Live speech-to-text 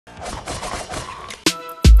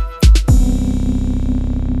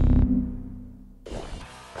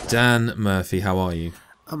Dan Murphy, how are you?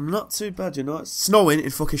 I'm not too bad, you know. It's snowing in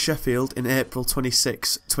fucking Sheffield in April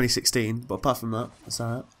 26, 2016, but apart from that, it's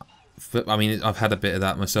alright. I mean, I've had a bit of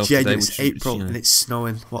that myself Genuine, today. It's April and it's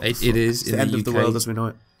snowing. What it is. It's the end of the world as we know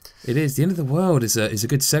it. It is. The end of the world is a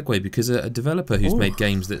good segue because a developer who's made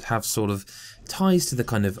games that have sort of ties to the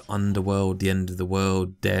kind of underworld, the end of the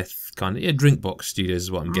world, death, kind of... Yeah, Drinkbox Studios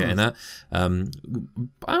is what I'm getting at.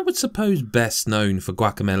 I would suppose best known for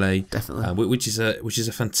Guacamelee. Definitely. Which is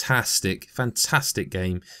a fantastic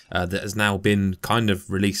game that has now been kind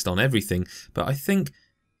of released on everything. But I think...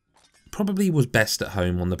 probably was best at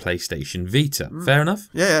home on the PlayStation Vita. Fair enough?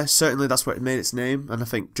 Yeah, certainly that's where it made its name, and I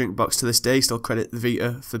think Drinkbox to this day still credit the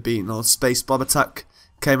Vita for beating all Space Bob Attack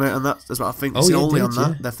came out on that. That's what I think. It's only on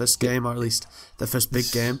that, their first game, or at least their first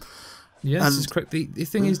big game. Yes, that's correct. The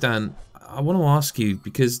thing is, Dan, I want to ask you,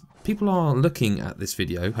 because people are looking at this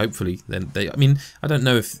video, hopefully, I mean, I don't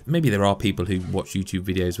know if, maybe there are people who watch YouTube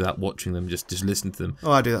videos without watching them, just listen to them.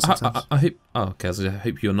 Oh, I do that sometimes. I hope, okay, so I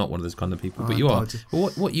hope you're not one of those kind of people, but you are.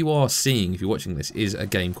 But what you are seeing, if you're watching this, is a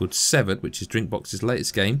game called Severed, which is Drinkbox's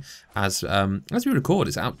latest game. As we record,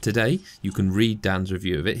 it's out today. You can read Dan's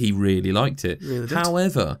review of it. He really liked it. Really did.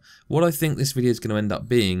 However, what I think this video is going to end up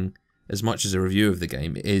being, as much as a review of the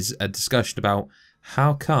game, is a discussion about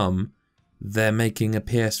how come they're making a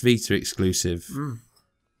PS Vita exclusive.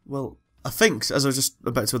 Well, I think, as I was just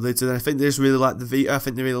about to allude to, I think they just really like the Vita. I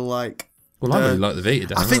think they really like... Well, I really like the Vita,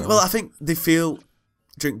 Dan. I think they feel...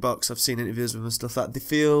 Drinkbox, I've seen interviews with them and stuff, that they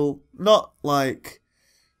feel not like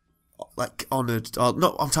honoured, or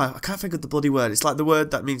not, I can't think of the bloody word. It's like the word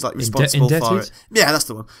that means like responsible for it. Yeah, that's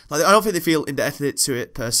the one. Like, I don't think they feel indebted to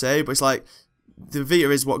it per se, but it's like the Vita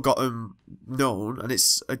is what got them known, and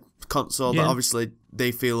it's a console that obviously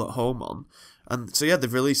they feel at home on. And so yeah,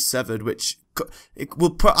 they've released Severed, which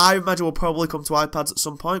I imagine will probably come to iPads at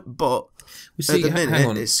some point, but at the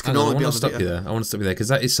minute it can only be on the Vita. I want to stop you there because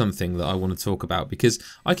that is something that I want to talk about, because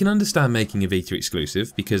I can understand making a Vita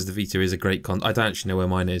exclusive because the Vita is a great I don't actually know where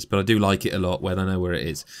mine is, but I do like it a lot when I know where it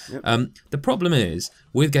is. Yep. The problem is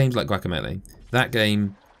with games like Guacamelee, that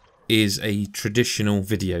game is a traditional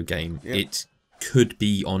video game. Yep. It could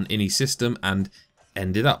be on any system and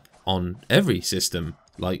ended up on every system,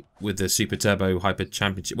 like with the Super Turbo Hyper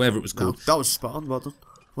Championship, whatever it was called. No, that was spot on, well done.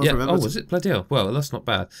 Yeah, was it? Bloody hell. Well, that's not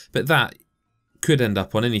bad. But that could end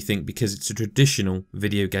up on anything because it's a traditional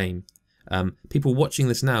video game. People watching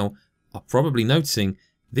this now are probably noticing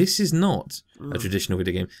this is not a traditional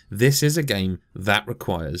video game. This is a game that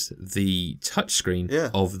requires the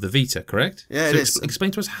touchscreen of the Vita, correct? Yeah, it is.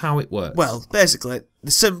 Explain to us how it works. Well, basically,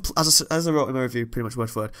 as I wrote in my review, pretty much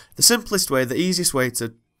word for word, the simplest way, the easiest way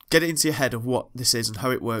to get it into your head of what this is and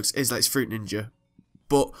how it works is like it's Fruit Ninja.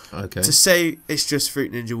 But to say it's just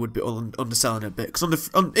Fruit Ninja would be underselling it a bit. Because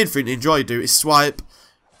in Fruit Ninja, all you do is swipe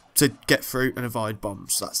to get fruit and avoid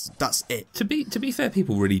bombs. That's it. To be fair,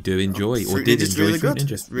 people really do enjoy Fruit did Ninja's enjoy really Fruit good.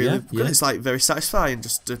 Ninja. Really good. It's like very satisfying.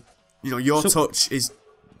 Just to, your touch is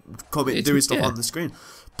doing stuff on the screen.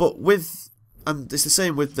 But and it's the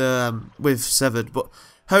same with Severed. But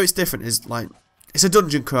how it's different is like it's a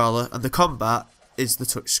dungeon crawler and the combat is the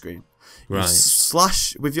touch screen. Right. You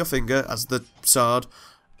slash with your finger as the sword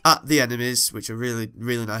at the enemies, which are really,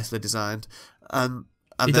 really nicely designed. And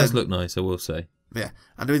it does look nice, I will say. Yeah.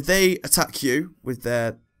 And if they attack you with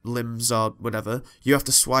their limbs or whatever, you have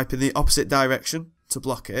to swipe in the opposite direction to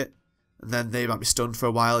block it. And then they might be stunned for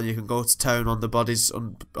a while and you can go to town on the bodies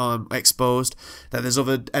exposed. Then there's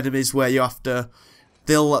other enemies where you have to...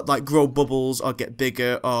 They'll like grow bubbles or get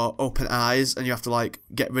bigger or open eyes, and you have to like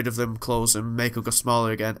get rid of them, close them, make them go smaller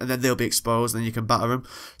again, and then they'll be exposed, and then you can batter them.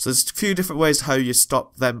 So there's a few different ways how you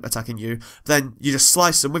stop them attacking you. Then you just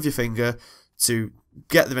slice them with your finger to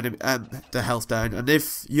get the health down, and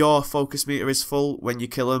if your focus meter is full when you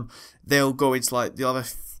kill them, they'll go into like they'll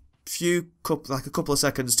have a couple of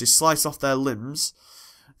seconds to slice off their limbs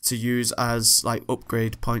to use as like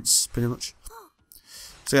upgrade points, pretty much.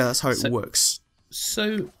 So yeah, that's how it works.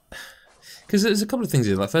 So, because there's a couple of things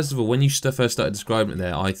here. Like, first of all, when you first started describing it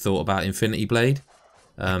there, I thought about Infinity Blade.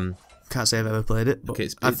 Can't say I've ever played it, but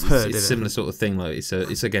I've heard it's a similar sort of thing. Like it's on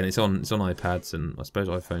iPads and I suppose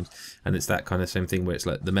iPhones, and it's that kind of same thing where it's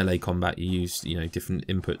like the melee combat. You use different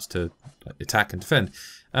inputs to attack and defend.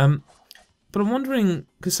 But I'm wondering,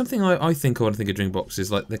 because something I think of when I think of Drinkbox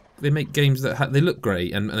is like they make games that they look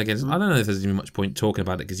great, and again, I don't know if there's even much point talking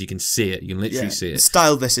about it because you can see it, you can literally see it. The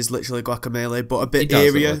style of this is literally Guacamelee, but a bit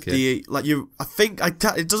airier.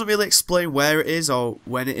 It doesn't really explain where it is or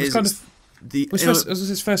when it is.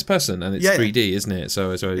 It's first person and it's 3D, isn't it?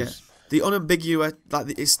 So the unambiguous,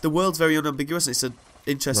 it's the world's very unambiguous. It's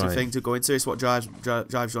interesting Right. thing to go into. It's what drives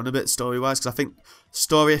you on a bit story-wise, because I think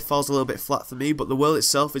story falls a little bit flat for me, but the world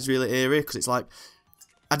itself is really eerie, because it's like,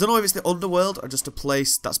 I don't know if it's the underworld or just a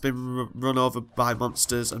place that's been run over by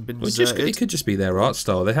monsters and been deserted. It could just be their art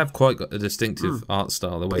style. They have quite got a distinctive art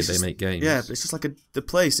style, the way they make games. Yeah, it's just like the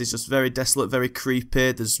place is just very desolate, very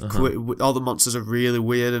creepy. There's all the monsters are really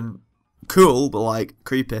weird and cool, but like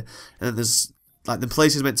creepy. And then there's like the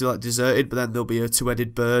place is meant to be like deserted, but then there'll be a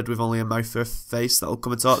two-headed bird with only a mouth for a face that'll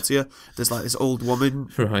come and talk to you. There's like this old woman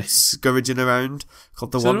scurrying around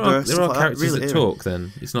called the Wanderer. There are characters that talk.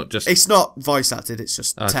 Then it's not just. It's not voice acted. It's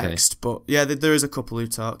just text. But yeah, there is a couple who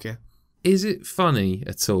talk. Yeah. Is it funny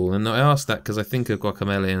at all? And I ask that because I think of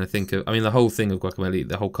Guacamelee, and I think of. I mean, the whole thing of Guacamelee,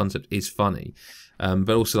 the whole concept is funny, but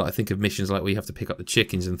also like, I think of missions like where you have to pick up the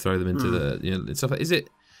chickens and throw them into the and stuff. Is it?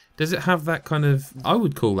 Does it have that kind of, I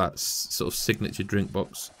would call that sort of signature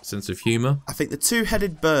Drinkbox sense of humour? I think the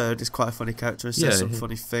two-headed bird is quite a funny character and says some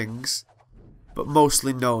funny things, but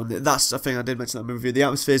mostly no. That's a thing I did mention in that movie. The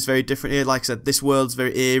atmosphere is very different here. Like I said, this world's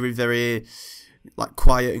very eerie, very like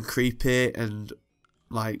quiet and creepy and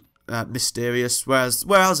like mysterious. Whereas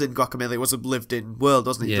in Guacamelee, it was a lived-in world,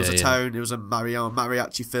 wasn't it? It was a town, it was a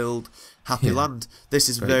mariachi-filled happy land. This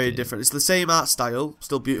is very different. It's the same art style,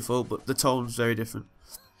 still beautiful, but the tone's very different.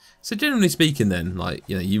 So generally speaking, then, like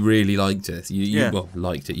you really liked it. You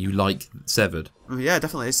liked it. You like Severed. Yeah,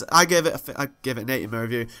 definitely. I gave it an 8 in my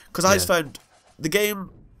review because I just found the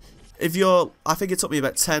game. I think it took me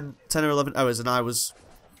about 10 or 11 hours, and I was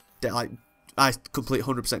like, I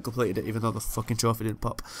 100% completed it, even though the fucking trophy didn't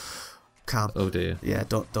pop. Calm. Oh dear. Yeah,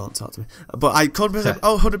 don't talk to me. But I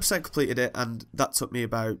 100% completed it, and that took me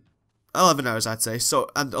about 11 hours, I'd say. So,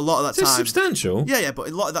 and a lot of that time. It's substantial. Yeah, but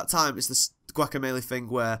a lot of that time it's the Guacamelee thing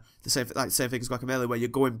where the same thing as Guacamelee, where you're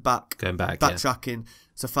going backtracking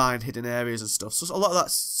to find hidden areas and stuff. So a lot of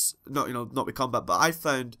that's not with combat, but I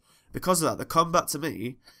found because of that the combat to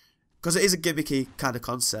me, because it is a gimmicky kind of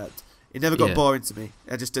concept, it never got boring to me.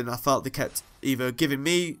 I just didn't. I felt they kept either giving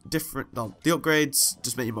me the upgrades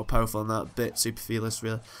just make you more powerful and that, a bit super fearless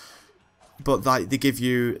really. But like they give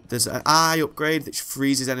you, there's an eye upgrade which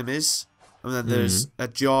freezes enemies, and then there's a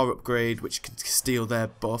jaw upgrade which can steal their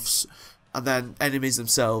buffs. And then enemies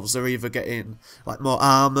themselves are either getting like more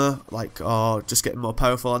armor, or just getting more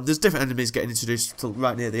powerful. And there's different enemies getting introduced till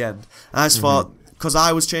right near the end. And I just thought, because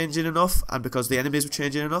I was changing enough, and because the enemies were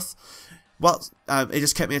changing enough, it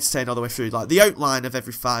just kept me entertained all the way through. Like the outline of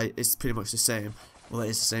every fight is pretty much the same. Well,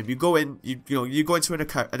 it is the same. You go in, you go into an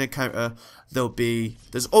encounter.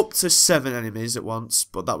 There's up to 7 enemies at once,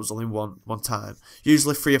 but that was only one time.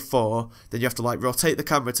 Usually 3 or 4. Then you have to like rotate the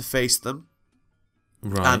camera to face them.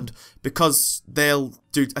 Right. And because they'll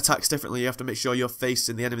do attacks differently, you have to make sure you're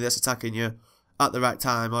facing the enemy that's attacking you at the right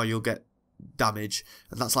time, or you'll get damage.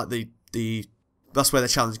 And that's like that's where the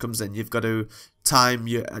challenge comes in. You've got to time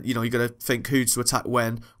you got to think who to attack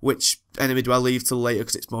when, which enemy do I leave till later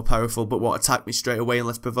because it's more powerful but won't attack me straight away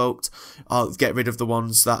unless provoked, or get rid of the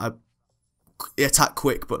ones that attack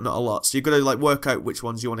quick but not a lot. So you've got to like work out which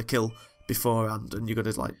ones you want to kill beforehand, and you've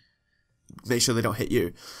got to like make sure they don't hit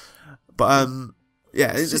you. But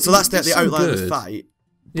yeah, so that's the outline of the fight.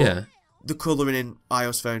 But the colouring in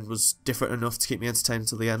iOS phone was different enough to keep me entertained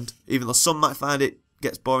until the end. Even though some might find it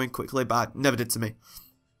gets boring quickly, but it never did to me.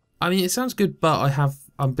 I mean, it sounds good, but I'm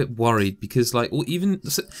a bit worried because, like,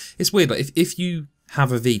 it's weird. Like, if you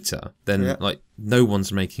have a Vita, then like no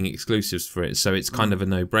one's making exclusives for it, so it's kind of a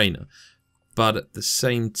no-brainer. But at the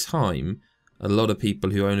same time, a lot of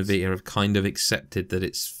people who own a Vita have kind of accepted that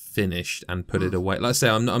it's finished and put it away. Like I say,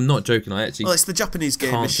 I'm not joking. I actually it's the Japanese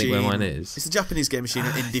game machine. Think where mine is. It's the Japanese game machine,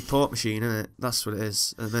 an indie port machine, isn't it? That's what it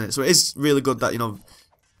is at the minute. So it is really good that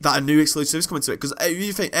that a new exclusive is coming to it, because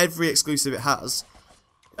you think every exclusive it has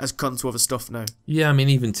come to other stuff now. Yeah, I mean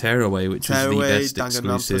even Tearaway, which was the best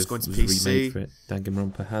exclusive, going to was PC. remade for it.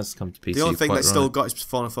 Danganronpa has come to PC. The only thing that still got is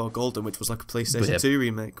Fallen 4 Golden, which was like a PlayStation 2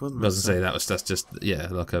 remake, wasn't it? I was going to say that's just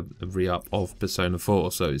like a re-up of Persona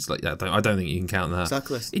 4. So it's like I don't think you can count that.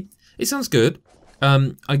 Exactly. It sounds good.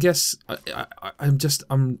 I guess I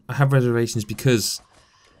have reservations because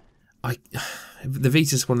the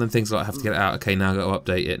Vita's one of them things like I have to get it out. Okay, now I've got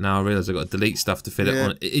to update it. Now I realise I've got to delete stuff to fit it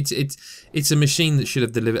on. It's a machine that should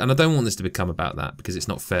have delivered, and I don't want this to become about that because it's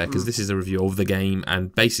not fair. Because this is a review of the game,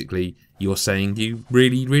 and basically you're saying you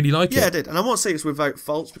really, really like it. Yeah, I did, and I won't say it's without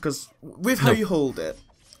faults because with how you hold it,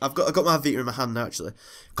 I've got my Vita in my hand now actually.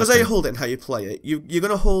 Because how you hold it and how you play it, you're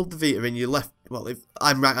gonna hold the Vita in your left. Well, if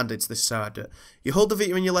I'm right-handed, so this is how I do it. You hold the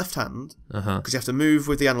Vita in your left hand because you have to move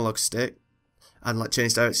with the analog stick. and like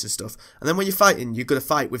change direction and stuff. And then when you're fighting, you're gonna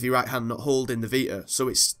fight with your right hand, not holding the Vita, so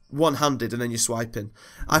it's one-handed and then you're swiping.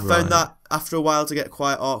 I found that after a while to get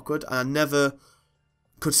quite awkward, and I never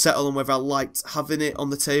could settle on whether I liked having it on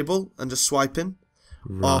the table and just swiping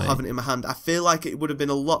or having it in my hand. I feel like it would have been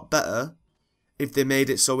a lot better if they made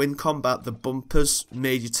it so in combat the bumpers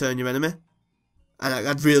made you turn your enemy. And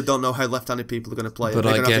I really don't know how left-handed people are going to play it. They're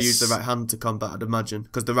going to have to use the right hand to combat, I'd imagine,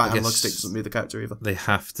 because the right hand log stick doesn't move the character either. They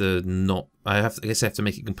have to not. I guess they have to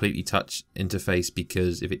make it completely touch interface,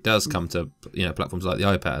 because if it does come to platforms like the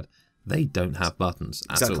iPad, they don't have buttons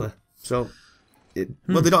at all. So,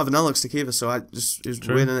 well, they don't have an analog stick either. So it was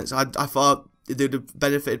weird. And I thought they would have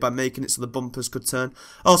benefited by making it so the bumpers could turn.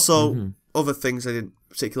 Also, other things I didn't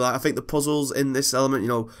particularly like. I think the puzzles in this element,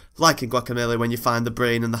 like in Guacamelee, when you find the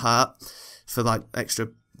brain and the heart for like extra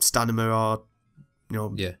stamina or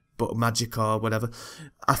but magic or whatever.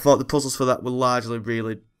 I thought the puzzles for that were largely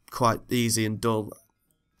really quite easy and dull,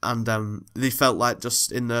 and they felt like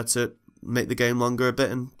just in there to make the game longer a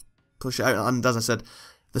bit and push it out. And as I said,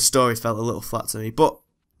 the story felt a little flat to me, but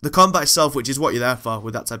the combat itself, which is what you're there for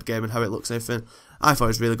with that type of game and how it looks and everything, I thought it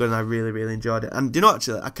was really good, and I really, really enjoyed it. And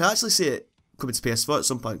actually, I can actually see it coming to PS4 at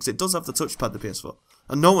some point, because it does have the touchpad, the PS4,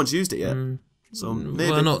 and no one's used it yet. So maybe.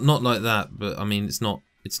 Well, not like that, but I mean, it's not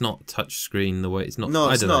touch screen the way it's not. No,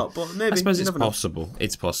 I it's don't not. know. But maybe I suppose it's possible. Know.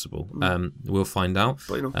 It's possible. We'll find out.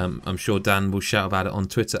 But, I'm sure Dan will shout about it on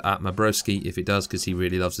Twitter at Mabroski if it does, because he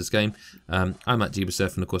really loves this game. I'm at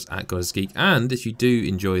Jeebasurf, and of course at GoddessGeek. And if you do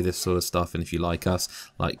enjoy this sort of stuff, and if you like us,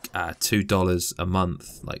 like $2 a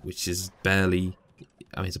month, like which is barely.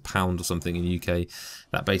 I mean, it's £1 or something in the UK.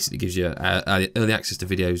 That basically gives you early access to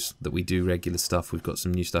videos that we do, regular stuff. We've got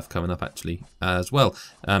some new stuff coming up actually as well.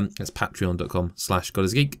 That's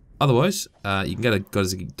patreon.com/GoddessGeek. Otherwise, you can go to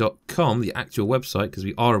goddessgeek.com, the actual website, because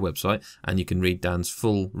we are a website, and you can read Dan's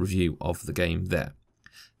full review of the game there.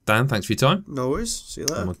 Dan, thanks for your time. No worries. See you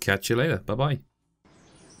later. And we'll catch you later. Bye-bye.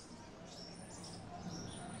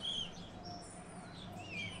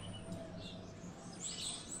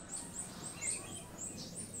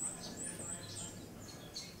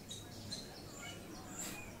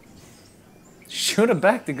 Should have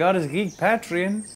backed the Goddess Geek Patreon.